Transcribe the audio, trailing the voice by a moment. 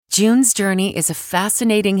June's Journey is a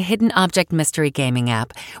fascinating hidden object mystery gaming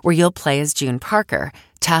app where you'll play as June Parker,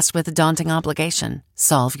 tasked with a daunting obligation: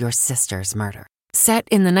 solve your sister's murder. Set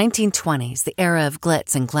in the 1920s, the era of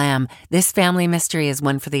glitz and glam, this family mystery is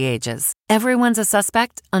one for the ages. Everyone's a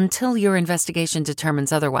suspect until your investigation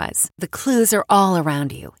determines otherwise. The clues are all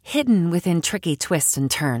around you, hidden within tricky twists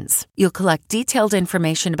and turns. You'll collect detailed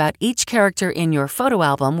information about each character in your photo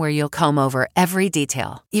album where you'll comb over every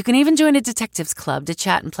detail. You can even join a detectives club to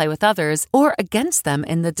chat and play with others or against them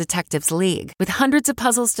in the Detectives League. With hundreds of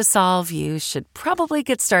puzzles to solve, you should probably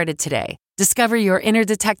get started today. Discover your inner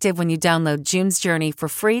detective when you download June's Journey for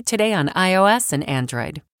free today on iOS and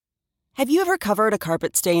Android. Have you ever covered a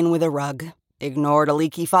carpet stain with a rug? Ignored a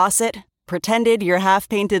leaky faucet? Pretended your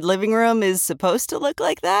half-painted living room is supposed to look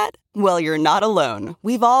like that? Well, you're not alone.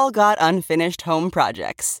 We've all got unfinished home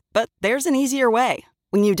projects. But there's an easier way.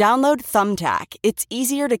 When you download Thumbtack, it's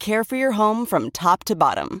easier to care for your home from top to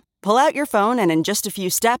bottom. Pull out your phone and in just a few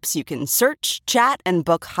steps, you can search, chat, and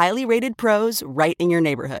book highly rated pros right in your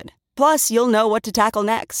neighborhood. Plus, you'll know what to tackle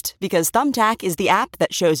next, because Thumbtack is the app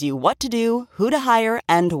that shows you what to do, who to hire,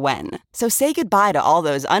 and when. So say goodbye to all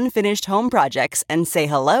those unfinished home projects and say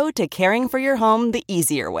hello to caring for your home the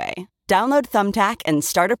easier way. Download Thumbtack and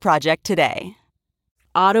start a project today.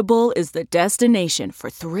 Audible is the destination for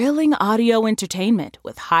thrilling audio entertainment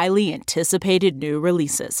with highly anticipated new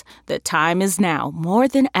releases. The time is now more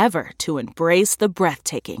than ever to embrace the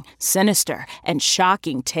breathtaking, sinister, and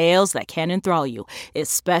shocking tales that can enthrall you,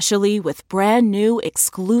 especially with brand new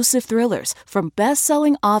exclusive thrillers from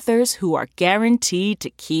best-selling authors who are guaranteed to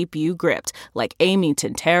keep you gripped, like Amy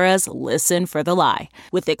Tintera's Listen for the Lie.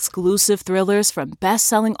 With exclusive thrillers from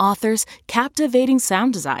best-selling authors, captivating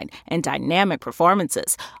sound design, and dynamic performances,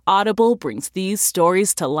 Audible brings these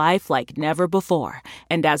stories to life like never before.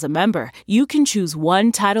 And as a member, you can choose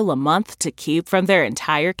one title a month to keep from their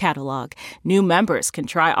entire catalog. New members can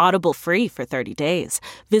try Audible free for 30 days.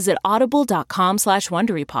 Visit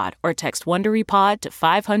audible.com/WonderyPod or text WonderyPod to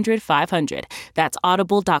 500-500. That's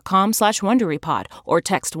audible.com/WonderyPod or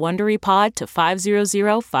text WonderyPod to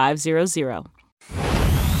 500-500.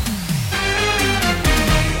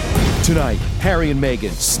 Tonight, Harry and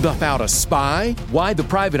Meghan snuff out a spy, why the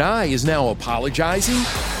private eye is now apologizing,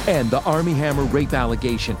 and the Armie Hammer rape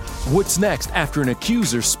allegation. What's next after an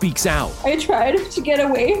accuser speaks out? I tried to get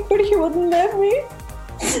away, but he wouldn't let me.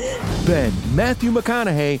 Then, Matthew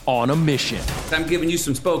McConaughey on a mission. I'm giving you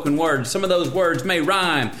some spoken words. Some of those words may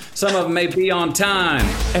rhyme. Some of them may be on time.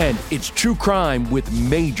 And it's true crime with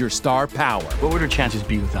major star power. What would her chances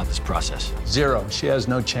be without this process? 0. She has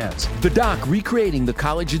no chance. The doc recreating the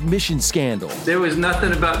college admission scandal. There was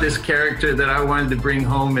nothing about this character that I wanted to bring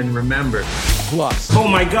home and remember. Plus, oh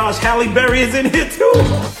my gosh, Halle Berry is in here too!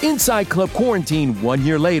 Inside Club Quarantine 1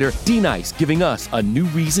 year later, D-Nice giving us a new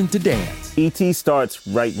reason to dance. E.T. starts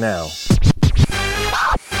right now.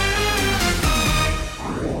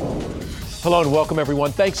 Hello and welcome,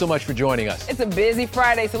 everyone. Thanks so much for joining us. It's a busy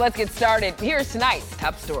Friday, so let's get started. Here's tonight's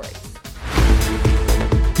top story.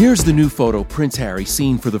 Here's the new photo Prince Harry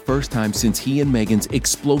seen for the first time since he and Meghan's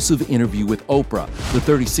explosive interview with Oprah, the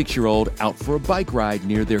 36-year-old out for a bike ride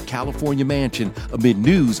near their California mansion amid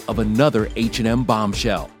news of another H&M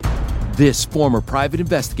bombshell. This former private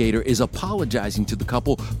investigator is apologizing to the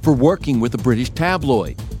couple for working with a British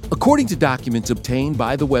tabloid. According to documents obtained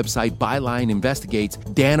by the website Byline Investigates,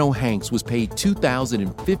 Dano Hanks was paid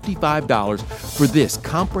 $2,055 for this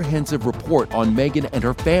comprehensive report on Meghan and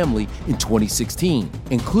her family in 2016,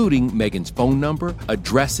 including Meghan's phone number,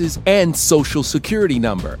 addresses, and social security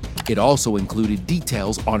number. It also included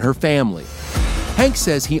details on her family. Hanks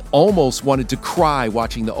says he almost wanted to cry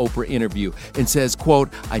watching the Oprah interview and says, quote,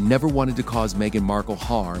 "I never wanted to cause Meghan Markle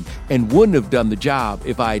harm and wouldn't have done the job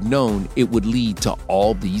if I had known it would lead to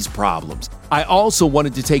all these problems. I also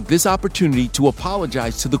wanted to take this opportunity to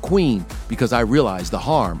apologize to the Queen because I realized the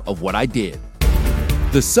harm of what I did."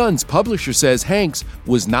 The Sun's publisher says Hanks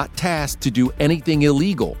was not tasked to do anything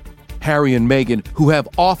illegal. Harry and Meghan, who have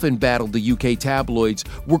often battled the UK tabloids,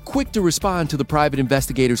 were quick to respond to the private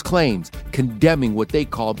investigator's claims, condemning what they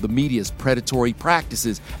called the media's predatory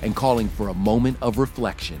practices and calling for a moment of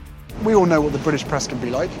reflection. We all know what the British press can be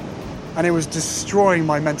like, and it was destroying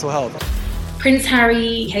my mental health. Prince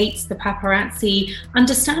Harry hates the paparazzi,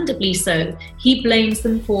 understandably so. He blames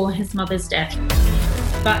them for his mother's death.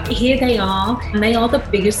 But here they are, and they are the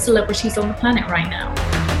biggest celebrities on the planet right now.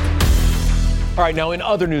 All right, now in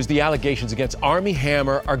other news, the allegations against Armie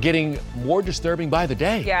Hammer are getting more disturbing by the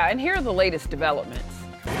day. Yeah, and here are the latest developments.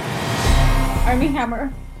 Armie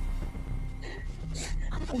Hammer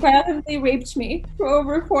violently raped me for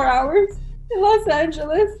over 4 hours in Los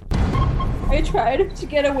Angeles. I tried to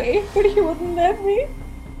get away, but he wouldn't let me.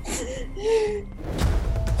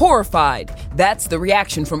 Horrified. That's the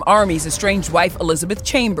reaction from Army's estranged wife, Elizabeth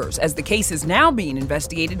Chambers, as the case is now being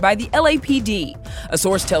investigated by the LAPD. A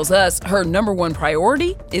source tells us her number one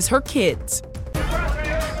priority is her kids.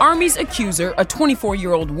 Army's accuser, a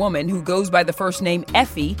 24-year-old woman who goes by the first name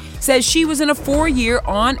Effie, says she was in a 4-year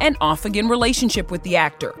on and off again relationship with the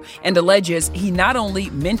actor and alleges he not only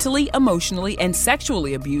mentally, emotionally, and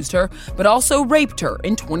sexually abused her, but also raped her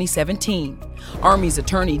in 2017. Army's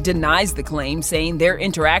attorney denies the claim, saying their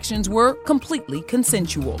interactions were completely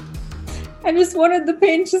consensual. I just wanted the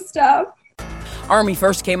pain to stop. Army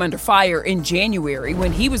first came under fire in January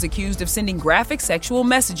when he was accused of sending graphic sexual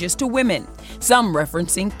messages to women, some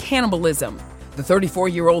referencing cannibalism. The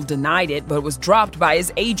 34-year-old denied it, but was dropped by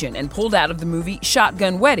his agent and pulled out of the movie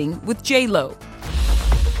Shotgun Wedding with J-Lo.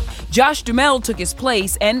 Josh Duhamel took his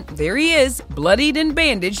place, and there he is, bloodied and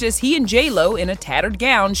bandaged as he and J-Lo, in a tattered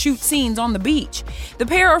gown, shoot scenes on the beach. The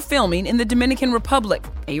pair are filming in the Dominican Republic.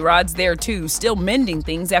 A-Rod's there too, still mending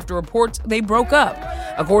things after reports they broke up.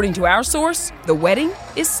 According to our source, the wedding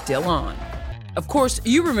is still on. Of course,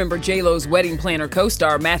 you remember J-Lo's wedding planner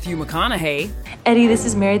co-star Matthew McConaughey. Eddie, this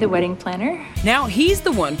is Mary, the wedding planner. Now he's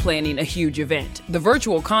the one planning a huge event, the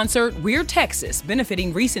virtual concert We're Texas,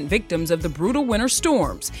 benefiting recent victims of the brutal winter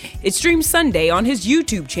storms. It streams Sunday on his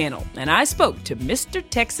YouTube channel, and I spoke to Mr.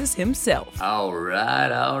 Texas himself. All right.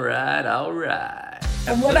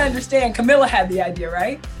 From what I understand, Camilla had the idea,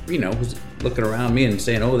 right? Was looking around me and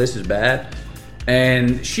saying, oh, this is bad.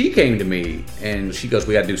 And she came to me and she goes,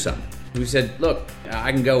 we got to do something. We said, look,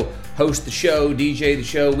 I can go host the show, DJ the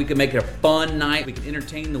show. We can make it a fun night. We can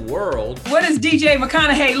entertain the world. What does DJ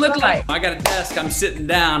McConaughey look like? I got a desk. I'm sitting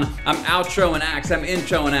down. I'm outroing acts. I'm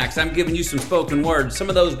introing acts. I'm giving you some spoken words. Some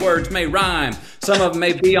of those words may rhyme. Some of them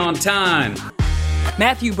may be on time.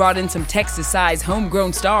 Matthew brought in some Texas-sized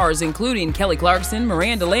homegrown stars, including Kelly Clarkson,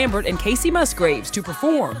 Miranda Lambert, and Casey Musgraves, to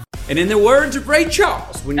perform. And in the words of Ray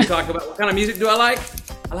Charles, when you talk about what kind of music do I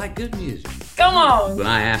like good music. Come on! When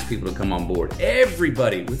I ask people to come on board,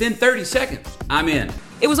 everybody, within 30 seconds, I'm in.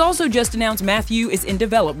 It was also just announced Matthew is in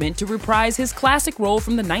development to reprise his classic role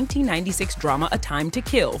from the 1996 drama A Time to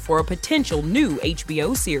Kill for a potential new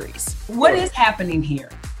HBO series. What is happening here?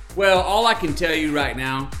 Well, all I can tell you right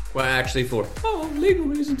now, for legal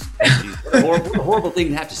reasons, what a horrible thing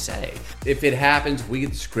to have to say. If it happens, if we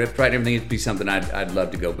get the script right and everything, it'd be something I'd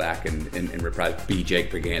love to go back and reprise, be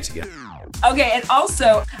Jake Brigance again. Okay, and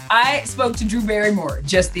also, I spoke to Drew Barrymore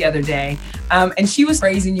just the other day, and she was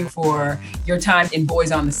praising you for your time in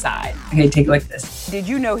Boys on the Side. Okay, take a look at this. Did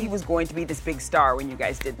you know he was going to be this big star when you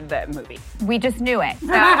guys did that movie? We just knew it.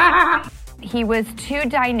 He was too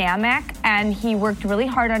dynamic, and he worked really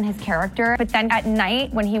hard on his character. But then at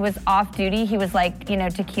night, when he was off duty, he was like,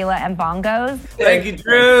 tequila and bongos. Thank you,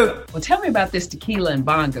 Drew. Well, tell me about this tequila and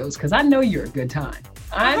bongos, because I know you're a good time.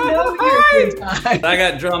 I know you're a good time. I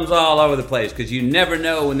got drums all over the place, because you never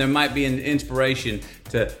know when there might be an inspiration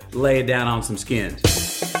to lay it down on some skins.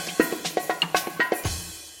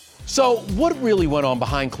 So what really went on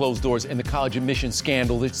behind closed doors in the college admissions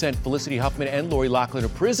scandal that sent Felicity Huffman and Lori Loughlin to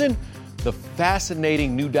prison? The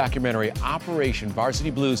fascinating new documentary, Operation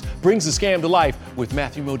Varsity Blues, brings the scam to life with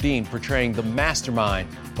Matthew Modine portraying the mastermind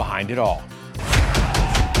behind it all.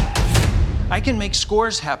 I can make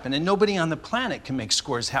scores happen, and nobody on the planet can make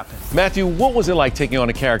scores happen. Matthew, what was it like taking on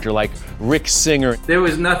a character like Rick Singer? There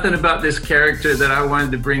was nothing about this character that I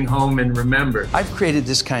wanted to bring home and remember. I've created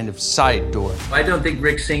this kind of side door. I don't think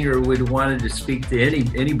Rick Singer would have wanted to speak to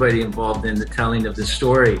anybody involved in the telling of the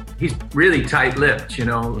story. He's really tight-lipped,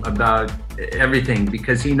 about everything,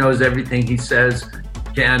 because he knows everything he says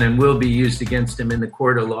can and will be used against him in the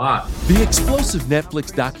court of law. The explosive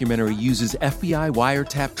Netflix documentary uses FBI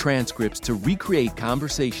wiretap transcripts to recreate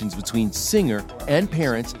conversations between Singer and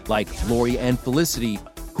parents like Lori and Felicity,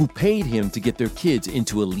 who paid him to get their kids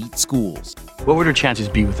into elite schools. What would her chances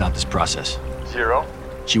be without this process? 0.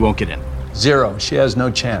 She won't get in. 0. She has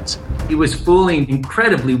no chance. He was fooling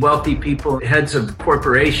incredibly wealthy people, heads of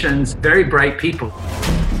corporations, very bright people.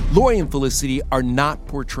 Lori and Felicity are not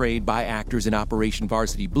portrayed by actors in Operation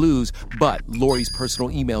Varsity Blues, but Lori's personal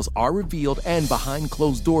emails are revealed, and behind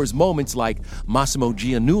closed doors moments like Massimo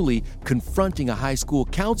Giannulli confronting a high school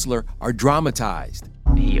counselor are dramatized.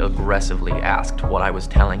 He aggressively asked what I was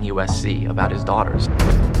telling USC about his daughters.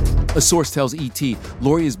 A source tells ET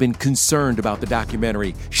Lori has been concerned about the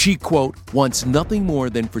documentary. She, quote, wants nothing more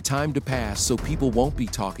than for time to pass so people won't be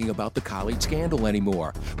talking about the college scandal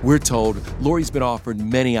anymore. We're told Lori's been offered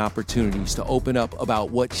many opportunities to open up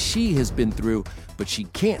about what she has been through, but she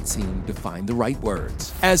can't seem to find the right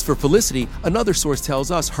words. As for Felicity, another source tells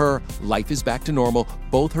us her life is back to normal.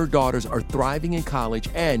 Both her daughters are thriving in college,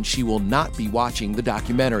 and she will not be watching the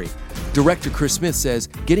documentary. Director Chris Smith says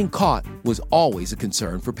getting caught was always a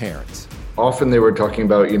concern for parents. Often they were talking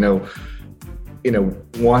about,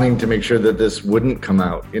 wanting to make sure that this wouldn't come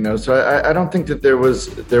out, So I don't think that there was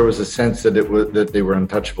a sense that that they were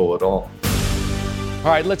untouchable at all. All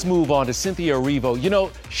right, let's move on to Cynthia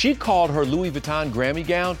Erivo. She called her Louis Vuitton Grammy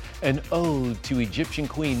gown an ode to Egyptian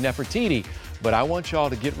Queen Nefertiti. But I want y'all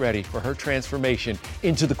to get ready for her transformation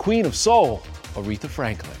into the Queen of Soul, Aretha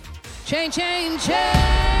Franklin. Change, change, change.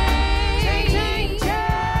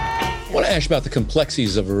 I want to ask you about the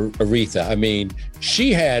complexities of Aretha. I mean,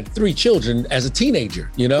 she had 3 children as a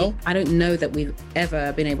teenager, I don't know that we've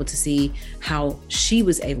ever been able to see how she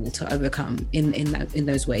was able to overcome in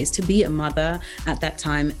those ways, to be a mother at that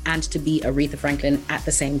time and to be Aretha Franklin at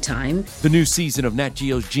the same time. The new season of Nat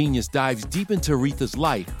Geo's Genius dives deep into Aretha's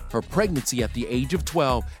life, her pregnancy at the age of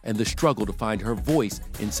 12, and the struggle to find her voice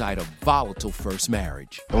inside a volatile first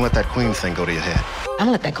marriage. Don't let that queen thing go to your head. I'm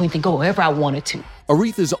gonna let that queen thing go wherever I wanted to.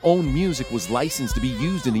 Aretha's own music was licensed to be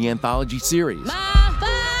used in the anthology series.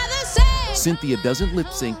 Cynthia doesn't lip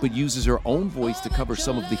sync but uses her own voice to cover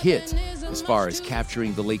some of the hits, as far as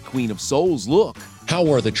capturing the late Queen of Soul's look. How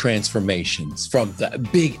were the transformations from the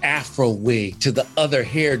big afro wig to the other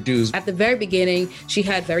hairdos? At the very beginning, she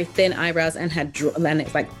had very thin eyebrows and and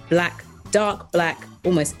it's like black, dark black,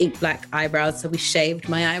 almost ink black eyebrows. So we shaved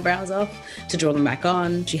my eyebrows off to draw them back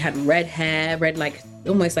on. She had red hair,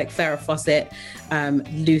 almost like Farrah Fawcett,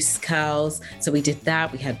 loose curls. So we did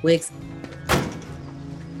that. We had wigs.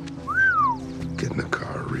 Get in the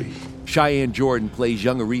car, Ree. Cheyenne Jordan plays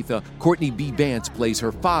young Aretha. Courtney B. Vance plays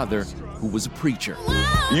her father, who was a preacher.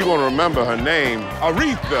 You're going to remember her name,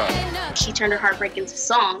 Aretha. She turned her heartbreak into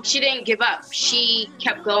song. She didn't give up. She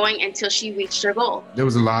kept going until she reached her goal. There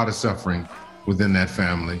was a lot of suffering within that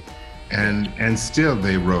family, and still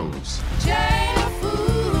they rose.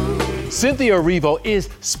 Cynthia Erivo is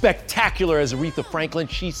spectacular as Aretha Franklin.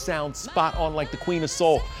 She sounds spot on like the Queen of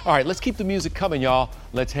Soul. All right, let's keep the music coming, y'all.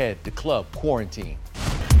 Let's head to Club Quarantine.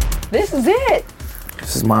 This is it.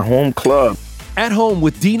 This is my home club. At home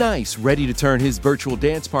with D-Nice, ready to turn his virtual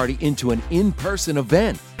dance party into an in-person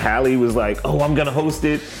event. Hallie was like, I'm going to host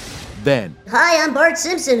it. Then, hi, I'm Bart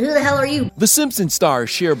Simpson. Who the hell are you? The Simpson stars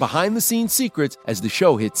share behind-the-scenes secrets as the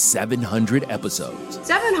show hits 700 episodes.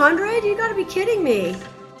 700? You gotta be kidding me.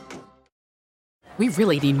 We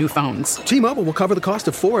really need new phones. T-Mobile will cover the cost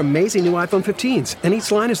of 4 amazing new iPhone 15s, and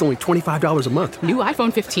each line is only $25 a month. New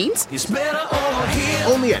iPhone 15s? It's better over here.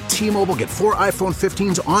 Only at T-Mobile, get 4 iPhone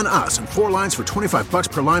 15s on us and 4 lines for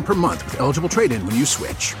 $25 per line per month with eligible trade-in when you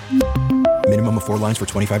switch. Minimum of 4 lines for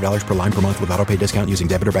 $25 per line per month with autopay discount using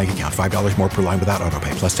debit or bank account. $5 more per line without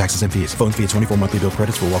autopay, plus taxes and fees. Phone fee at 24 monthly bill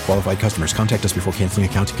credits for well-qualified customers. Contact us before canceling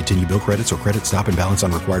account to continue bill credits or credit stop and balance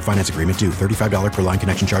on required finance agreement due. $35 per line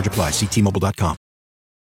connection charge applies. See T-Mobile.com.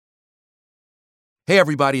 Hey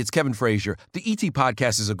everybody, it's Kevin Frazier. The ET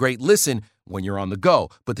Podcast is a great listen when you're on the go,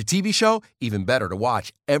 but the TV show, even better to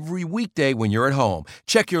watch every weekday when you're at home.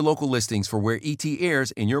 Check your local listings for where ET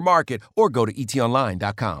airs in your market or go to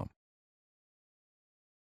etonline.com.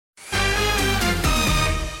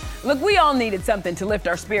 Look, we all needed something to lift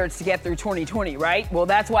our spirits to get through 2020, right? Well,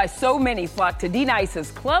 that's why so many flocked to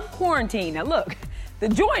D-Nice's Club Quarantine. Now look, the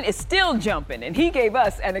joint is still jumping, and he gave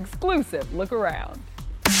us an exclusive look around.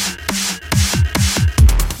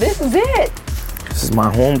 This is it. This is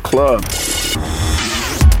my home club.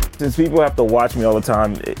 Since people have to watch me all the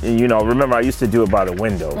time, remember I used to do it by the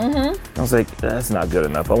window. Mm-hmm. I was like, that's not good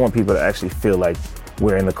enough. I want people to actually feel like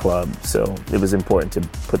we're in the club. So it was important to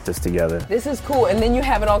put this together. This is cool. And then you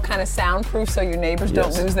have it all kind of soundproof so your neighbors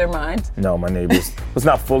don't lose their mind. No, my neighbors. It's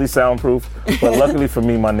not fully soundproof, but luckily for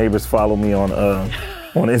me, my neighbors follow me on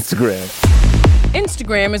Instagram.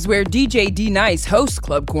 Instagram is where DJ D-Nice hosts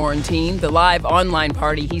Club Quarantine, the live online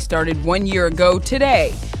party he started 1 year ago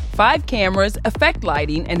today. 5 cameras, effect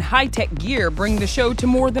lighting, and high-tech gear bring the show to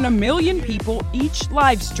more than 1 million people each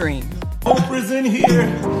live stream. Oprah's in here.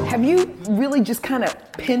 Have you really just kind of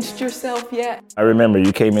pinched yourself yet? I remember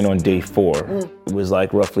you came in on day 4. It was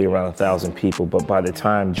like roughly around 1,000 people, but by the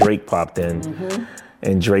time Drake popped in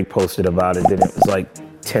and Drake posted about it, then it was like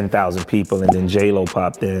 10,000 people, and then J-Lo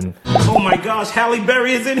popped in. Oh my gosh, Halle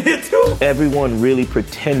Berry is in here too. Everyone really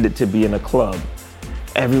pretended to be in a club,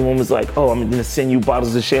 everyone was like, oh, I'm gonna send you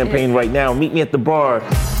bottles of champagne right now. Meet me at the bar.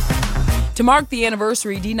 To mark the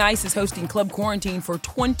anniversary, D-Nice is hosting Club Quarantine for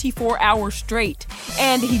 24 hours straight.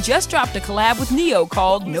 And he just dropped a collab with Neo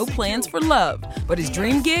called No Plans for Love. But his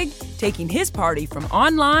dream gig? Taking his party from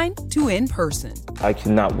online to in person. I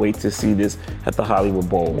cannot wait to see this at the Hollywood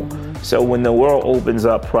Bowl. So when the world opens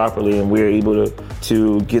up properly and we're able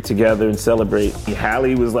to get together and celebrate,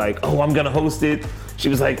 Halle was like, oh, I'm gonna host it. She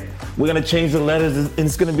was like, we're gonna change the letters and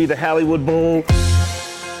it's gonna be the Hollywood Bowl.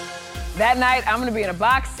 That night, I'm gonna be in a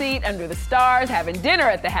box seat under the stars having dinner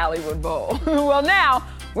at the Hollywood Bowl. Well, now,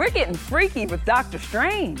 we're getting freaky with Doctor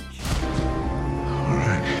Strange.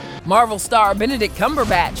 Marvel star Benedict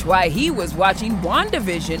Cumberbatch, why he was watching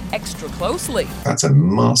WandaVision extra closely. That's a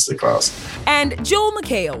masterclass. And Joel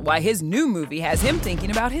McHale, why his new movie has him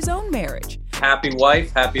thinking about his own marriage. Happy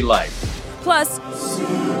wife, happy life. Plus,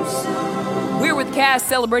 we're with cast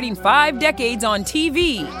celebrating 5 decades on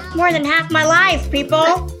TV. More than half my life,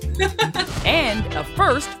 people. And a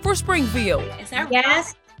first for Springfield. Is that right?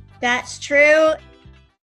 Yes, that's true.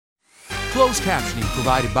 Closed captioning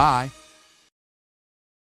provided by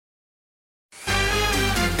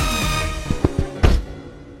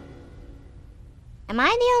Am I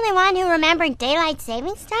the only one who remembered daylight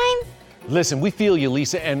savings time? Listen, we feel you,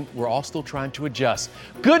 Lisa, and we're all still trying to adjust.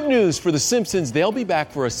 Good news for The Simpsons. They'll be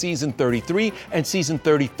back for a season 33 and season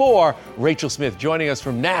 34. Rachel Smith joining us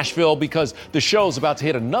from Nashville because the show's about to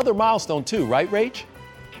hit another milestone too, right, Rach?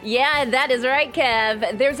 Yeah, that is right,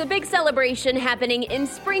 Kev. There's a big celebration happening in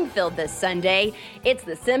Springfield this Sunday. It's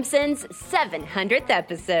The Simpsons' 700th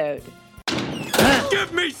episode.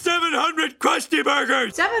 Give me 700 Krusty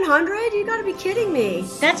Burgers! 700? You gotta be kidding me.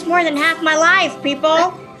 That's more than half my life,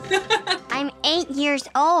 people. I'm 8 years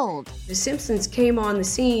old. The Simpsons came on the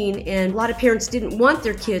scene, and a lot of parents didn't want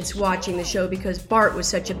their kids watching the show because Bart was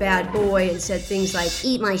such a bad boy and said things like,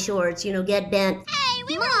 eat my shorts, get bent. Hey,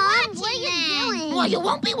 we were watching what are you doing? Well, you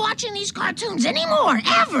won't be watching these cartoons anymore,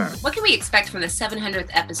 ever. What can we expect from the 700th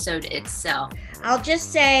episode itself? I'll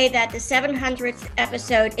just say that the 700th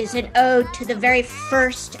episode is an ode to the very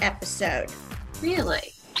first episode.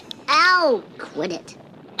 Really? Ow, quit it.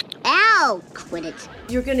 Ow, quit it.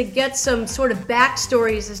 You're going to get some sort of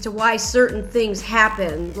backstories as to why certain things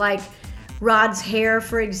happen, like Rod's hair,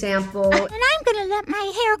 for example. And I'm going to let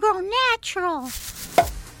my hair grow natural.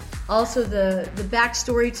 Also, the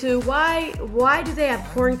backstory to why do they have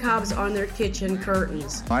corn cobs on their kitchen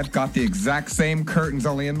curtains? I've got the exact same curtains,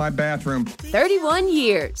 only in my bathroom. 31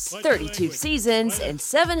 years, 32 seasons, and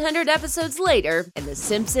 700 episodes later, and The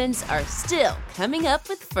Simpsons are still coming up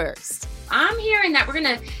with first. I'm hearing that we're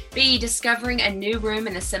going to be discovering a new room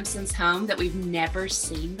in the Simpsons home that we've never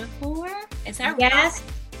seen before. Is that right? Yes,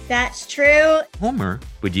 that's true. Homer,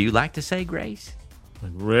 would you like to say grace?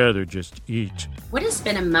 I'd rather just eat. What has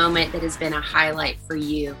been a moment that has been a highlight for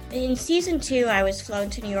you? In season 2, I was flown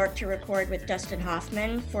to New York to record with Dustin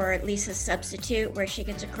Hoffman for Lisa's Substitute, where she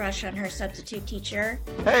gets a crush on her substitute teacher.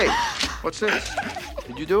 Hey, what's this?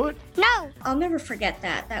 Did you do it? No. I'll never forget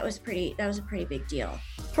that. That was a pretty big deal.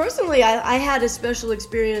 Personally, I had a special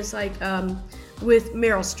experience with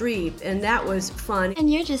Meryl Streep, and that was fun.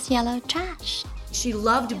 And you're just yellow trash. She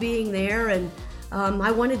loved being there, and I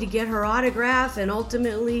wanted to get her autograph, and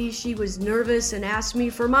ultimately she was nervous and asked me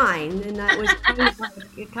for mine, and that was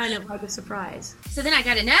kind of like a surprise. So then I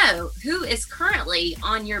got to know, who is currently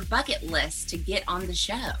on your bucket list to get on the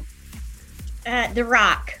show? The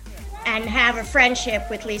Rock, and have a friendship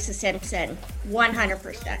with Lisa Simpson,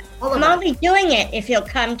 100%. I'm only doing it if he'll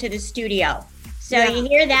come to the studio. So You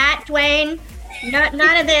hear that, Dwayne?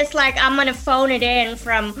 None of this like I'm going to phone it in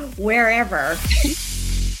from wherever.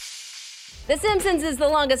 The Simpsons is the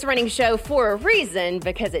longest running show for a reason,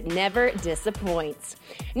 because it never disappoints.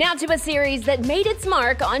 Now to a series that made its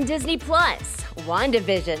mark on Disney+,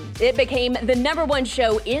 WandaVision. It became the #1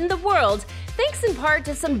 show in the world, thanks in part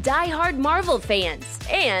to some die-hard Marvel fans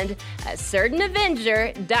and a certain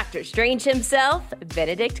Avenger, Doctor Strange himself,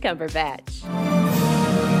 Benedict Cumberbatch.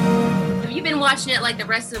 Have you been watching it like the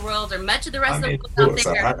rest of the world, or much of the rest of the world out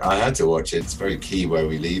there? I had to watch it. It's very key where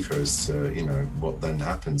we leave her as what then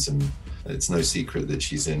happens, and it's no secret that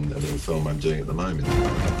she's in a little film I'm doing at the moment.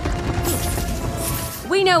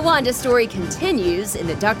 We know Wanda's story continues in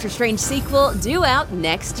the Doctor Strange sequel due out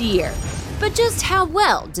next year. But just how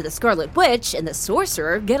well do the Scarlet Witch and the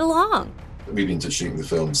Sorcerer get along? We've been shooting the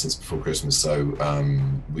film since before Christmas, so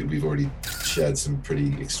we've already shared some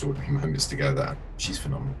pretty extraordinary moments together. She's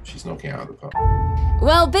phenomenal. She's knocking it out of the park.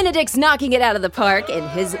 Well, Benedict's knocking it out of the park in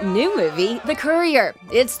his new movie, The Courier.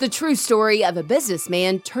 It's the true story of a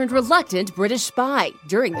businessman turned reluctant British spy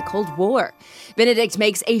during the Cold War. Benedict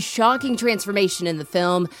makes a shocking transformation in the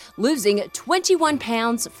film, losing 21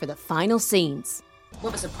 pounds for the final scenes.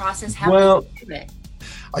 What was the process? How did you do it?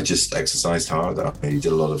 I just exercised hard. I did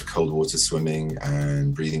a lot of cold water swimming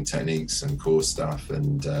and breathing techniques and core stuff,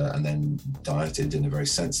 and then dieted in a very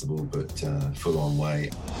sensible but full-on way.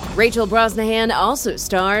 Rachel Brosnahan also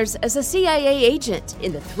stars as a CIA agent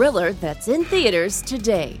in the thriller that's in theaters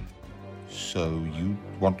today. So you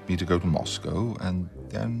want me to go to Moscow and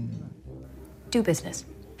then... do business.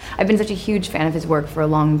 I've been such a huge fan of his work for a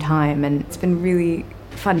long time, and it's been really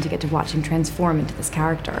fun to get to watch him transform into this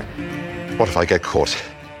character. What if I get caught?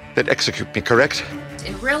 They'd execute me, correct?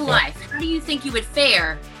 In real life, how do you think you would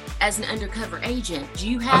fare as an undercover agent? Do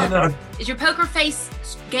you have... Is your poker face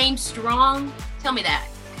game strong? Tell me that.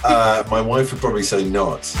 My wife would probably say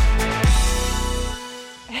not.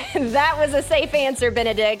 That was a safe answer,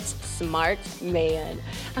 Benedict. Smart man.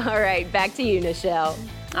 All right, back to you, Nichelle.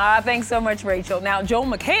 Thanks so much, Rachel. Now, Joel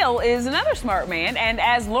McHale is another smart man, and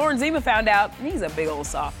as Lauren Zima found out, he's a big old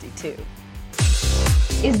softie, too.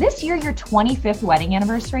 Is this year your 25th wedding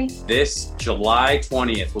anniversary? This July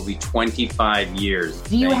 20th will be 25 years.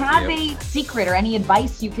 Do you have a secret or any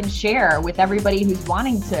advice you can share with everybody who's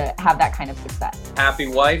wanting to have that kind of success? Happy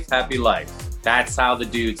wife, happy life. That's how the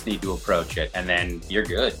dudes need to approach it, and then you're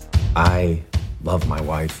good. I love my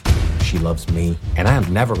wife. She loves me, and I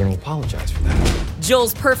am never going to apologize for that.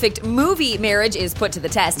 Joel's perfect movie marriage is put to the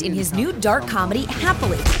test in his new dark comedy,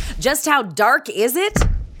 Happily. Just how dark is it?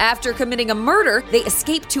 After committing a murder, they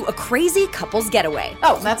escape to a crazy couple's getaway.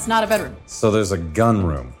 Oh, that's not a bedroom. So there's a gun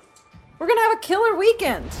room. We're gonna have a killer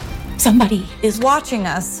weekend. Somebody is watching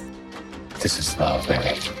us. This is not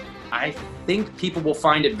fair. I think people will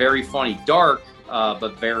find it very funny. Dark,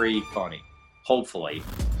 but very funny. Hopefully.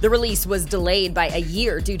 The release was delayed by a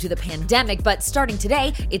year due to the pandemic, but starting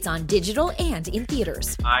today, it's on digital and in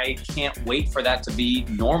theaters. I can't wait for that to be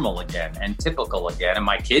normal again and typical again, and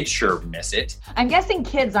my kids sure miss it. I'm guessing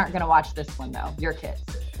kids aren't going to watch this one, though. Your kids.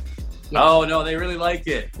 Yeah. Oh, no, they really like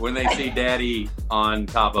it when they see daddy on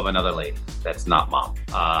top of another lady. That's not mom.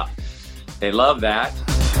 They love that.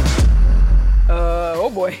 Oh,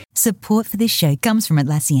 boy. Support for this show comes from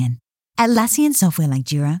Atlassian. Atlassian software like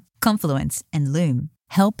Jira, Confluence, and Loom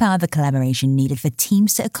help power the collaboration needed for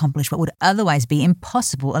teams to accomplish what would otherwise be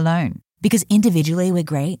impossible alone. Because individually we're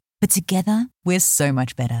great, but together we're so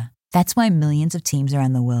much better. That's why millions of teams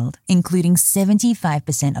around the world, including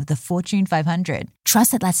 75% of the Fortune 500,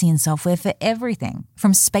 trust Atlassian software for everything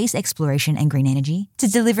from space exploration and green energy to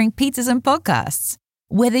delivering pizzas and podcasts.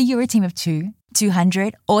 Whether you're a team of 2,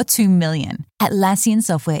 200, or 2 million, Atlassian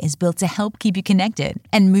software is built to help keep you connected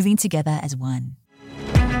and moving together as one.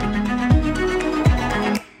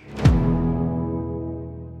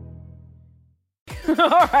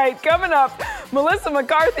 All right, coming up, Melissa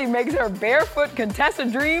McCarthy makes her barefoot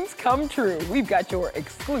contestant dreams come true. We've got your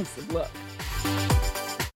exclusive look.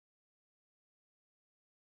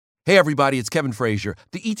 Hey, everybody, it's Kevin Frazier.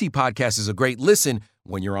 The ET Podcast is a great listen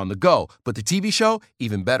when you're on the go, but the TV show,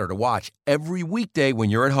 even better to watch every weekday when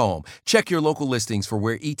you're at home. Check your local listings for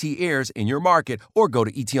where ET airs in your market or go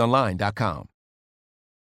to etonline.com.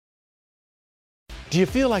 Do you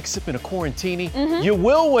feel like sipping a Quarantini? Mm-hmm. You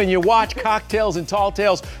will when you watch Cocktails and Tall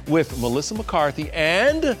Tales with Melissa McCarthy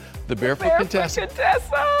and the Barefoot Contessa.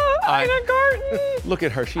 Ina Garten. Look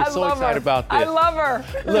at her. She's so excited about this. I love her.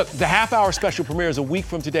 Look, the half-hour special premiere is a week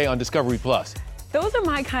from today on Discovery+. Those are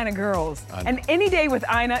my kind of girls. And any day with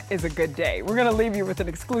Ina is a good day. We're going to leave you with an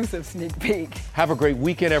exclusive sneak peek. Have a great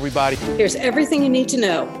weekend, everybody. Here's everything you need to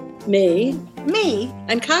know. Me,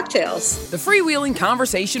 and Cocktails. The freewheeling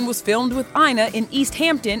conversation was filmed with Ina in East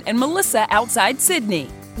Hampton and Melissa outside Sydney.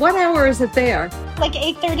 What hour is it there? Like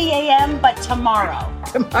 8:30 a.m., but tomorrow.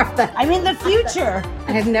 Tomorrow. I'm in the future.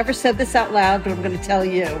 I have never said this out loud, but I'm going to tell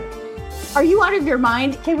you. Are you out of your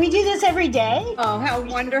mind? Can we do this every day? Oh, how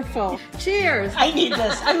wonderful. Cheers. I need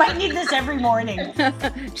this. I might need this every morning.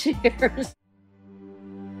 Cheers.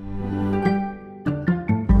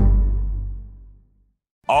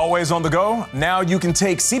 Always on the go? Now you can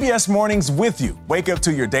take CBS Mornings with you. Wake up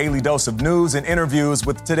to your daily dose of news and interviews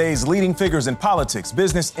with today's leading figures in politics,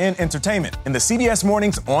 business, and entertainment in the CBS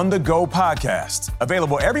Mornings On the Go podcast.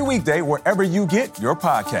 Available every weekday wherever you get your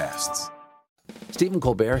podcasts. Stephen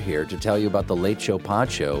Colbert here to tell you about the Late Show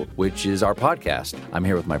Pod Show, which is our podcast. I'm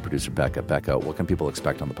here with my producer, Becca. Becca, what can people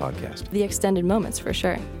expect on the podcast? The extended moments, for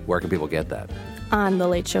sure. Where can people get that? On the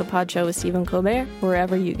Late Show Pod Show with Stephen Colbert,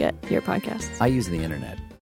 wherever you get your podcasts. I use the internet.